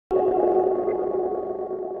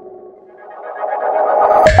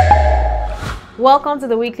Welcome to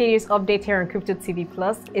the weekly news update here on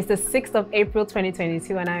Cryptotvplus. It's the 6th of April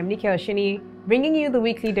 2022 and I'm Nike Oshini, bringing you the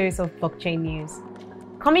weekly dose of blockchain news.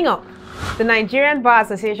 Coming up, the Nigerian Bar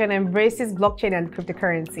Association embraces blockchain and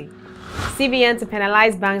cryptocurrency. CBN to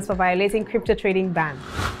penalize banks for violating crypto trading ban.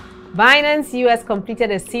 Binance US completed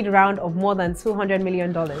a seed round of more than $200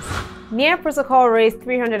 million. Near Protocol raised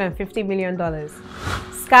 $350 million.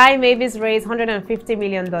 Sky Mavis raised $150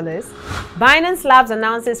 million. Binance Labs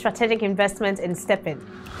announces strategic investment in StepIn.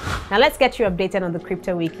 Now let's get you updated on the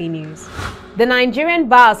crypto weekly news. The Nigerian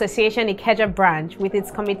Bar Association Ikeja branch, with its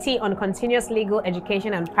Committee on Continuous Legal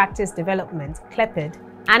Education and Practice Development, CLEPED,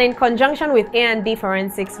 and in conjunction with A&D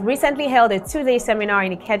Forensics, recently held a two-day seminar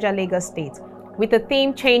in Ikeja, Lagos State, with the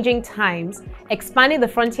theme Changing Times, Expanding the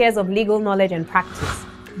Frontiers of Legal Knowledge and Practice.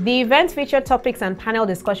 The event featured topics and panel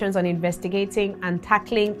discussions on investigating and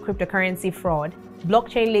tackling cryptocurrency fraud,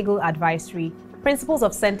 blockchain legal advisory, principles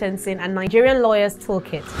of sentencing, and Nigerian Lawyers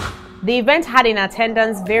Toolkit. The event had in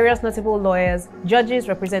attendance various notable lawyers, judges,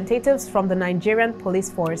 representatives from the Nigerian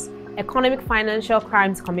Police Force, Economic Financial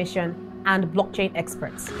Crimes Commission, and blockchain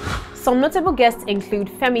experts. Some notable guests include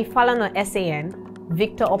Femi Falana SAN,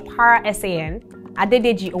 Victor Opara SAN,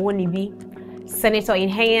 Adedeji Owonibi, Senator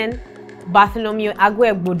Inheyen, Bartholomew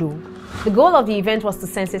Agwegbodo. The goal of the event was to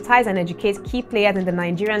sensitize and educate key players in the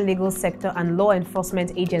Nigerian legal sector and law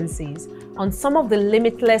enforcement agencies on some of the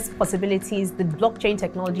limitless possibilities the blockchain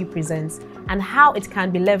technology presents and how it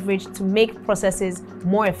can be leveraged to make processes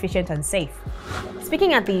more efficient and safe.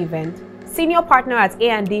 Speaking at the event, senior partner at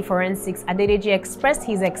A&D Forensics, Adedeji, expressed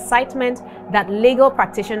his excitement that legal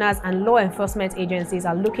practitioners and law enforcement agencies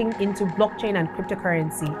are looking into blockchain and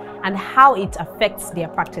cryptocurrency and how it affects their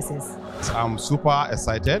practices. I'm super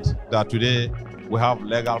excited that today we have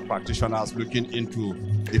legal practitioners looking into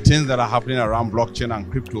the things that are happening around blockchain and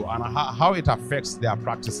crypto and how it affects their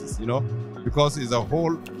practices, because it's a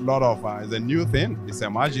whole lot of, it's a new thing, it's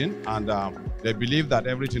emerging, and they believe that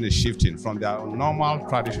everything is shifting from their normal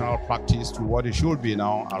traditional practice to what it should be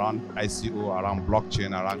now around ICO, around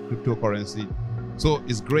blockchain, around cryptocurrency. So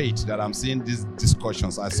it's great that I'm seeing these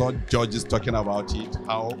discussions. I saw judges talking about it,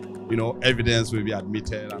 how evidence will be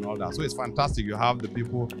admitted and all that. So it's fantastic. You have the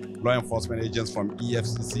people, law enforcement agents from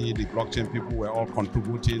EFCC, the blockchain people were all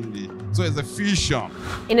contributing. So it's a fusion.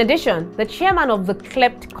 In addition, the chairman of the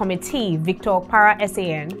CLEPED committee, Victor Opara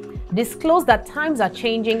SAN, disclosed that times are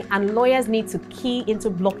changing and lawyers need to key into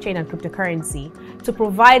blockchain and cryptocurrency to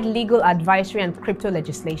provide legal advisory and crypto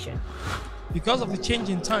legislation. Because of the change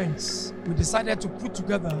in times, we decided to put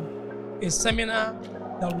together a seminar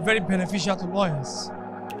that will be very beneficial to lawyers.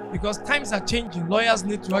 Because times are changing, lawyers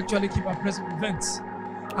need to actually keep abreast of events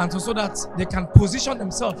and so that they can position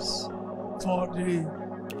themselves for the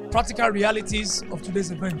practical realities of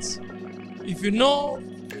today's events. If you know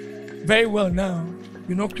very well now,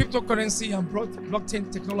 cryptocurrency and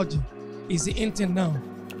blockchain technology is the in thing now.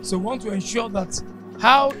 So we want to ensure that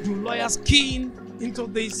how do lawyers key into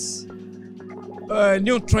this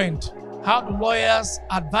new trend? How do lawyers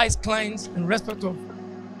advise clients in respect of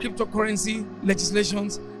cryptocurrency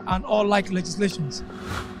legislations and all like legislations?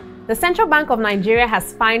 The Central Bank of Nigeria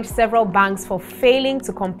has fined several banks for failing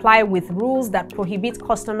to comply with rules that prohibit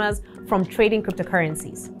customers from trading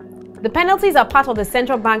cryptocurrencies. The penalties are part of the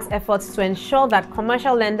central bank's efforts to ensure that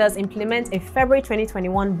commercial lenders implement a February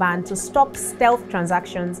 2021 ban to stop stealth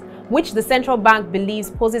transactions, which the central bank believes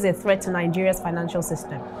poses a threat to Nigeria's financial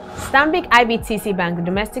system. Stanbic IBTC Bank, the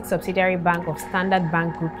domestic subsidiary bank of Standard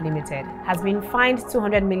Bank Group Limited, has been fined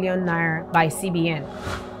 200 million naira by CBN.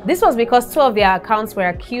 This was because two of their accounts were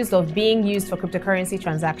accused of being used for cryptocurrency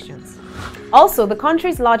transactions. Also, the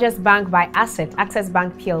country's largest bank by asset, Access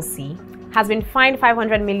Bank PLC, has been fined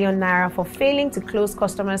 500 million naira for failing to close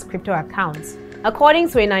customers' crypto accounts, according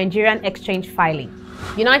to a Nigerian exchange filing.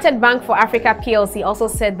 United Bank for Africa PLC also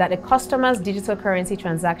said that a customer's digital currency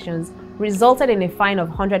transactions resulted in a fine of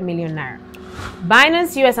 100 million naira.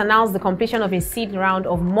 Binance US announced the completion of a seed round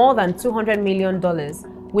of more than $200 million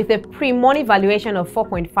with a pre-money valuation of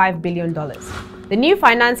 $4.5 billion. The new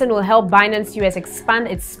financing will help Binance US expand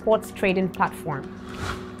its sports trading platform.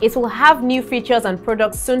 It will have new features and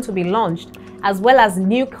products soon to be launched, as well as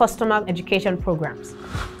new customer education programs.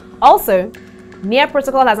 Also, Near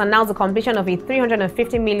Protocol has announced the completion of a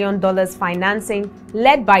 $350 million financing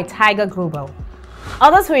led by Tiger Global.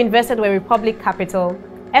 Others who invested were Republic Capital,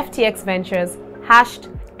 FTX Ventures, Hashed,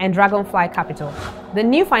 and Dragonfly Capital. The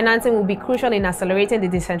new financing will be crucial in accelerating the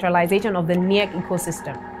decentralization of the Near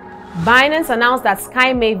ecosystem. Binance announced that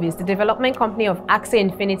Sky Mavis, the development company of Axie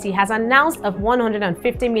Infinity, has announced a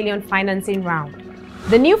 $150 million financing round.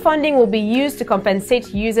 The new funding will be used to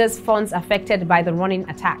compensate users' funds affected by the running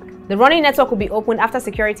attack. The running network will be opened after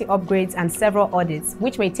security upgrades and several audits,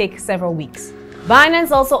 which may take several weeks.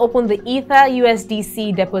 Binance also opened the Ether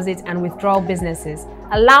USDC deposit and withdrawal businesses,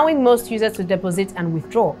 allowing most users to deposit and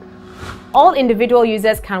withdraw. All individual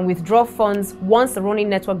users can withdraw funds once the running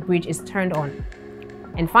network bridge is turned on.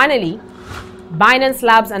 And finally, Binance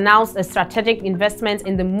Labs announced a strategic investment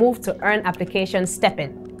in the Move to Earn application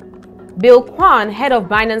STEPN. Bill Kwan, head of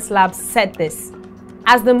Binance Labs, said this: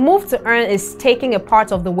 "As the Move to Earn is taking a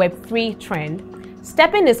part of the Web3 trend,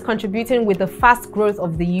 STEPN is contributing with the fast growth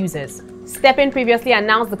of the users." STEPN previously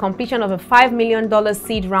announced the completion of a $5 million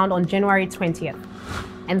seed round on January 20th.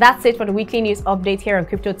 And that's it for the weekly news update here on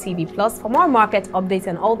Crypto TV Plus. For more market updates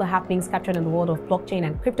and all the happenings captured in the world of blockchain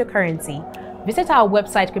and cryptocurrency, visit our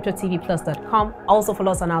website cryptotvplus.com. Also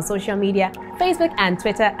follow us on our social media, Facebook and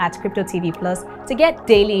Twitter at Cryptotvplus to get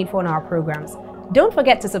daily info on our programs. Don't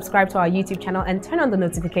forget to subscribe to our YouTube channel and turn on the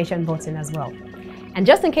notification button as well. And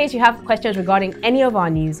just in case you have questions regarding any of our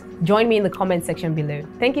news, join me in the comment section below.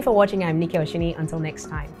 Thank you for watching. I'm Nike Oshini. Until next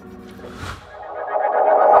time.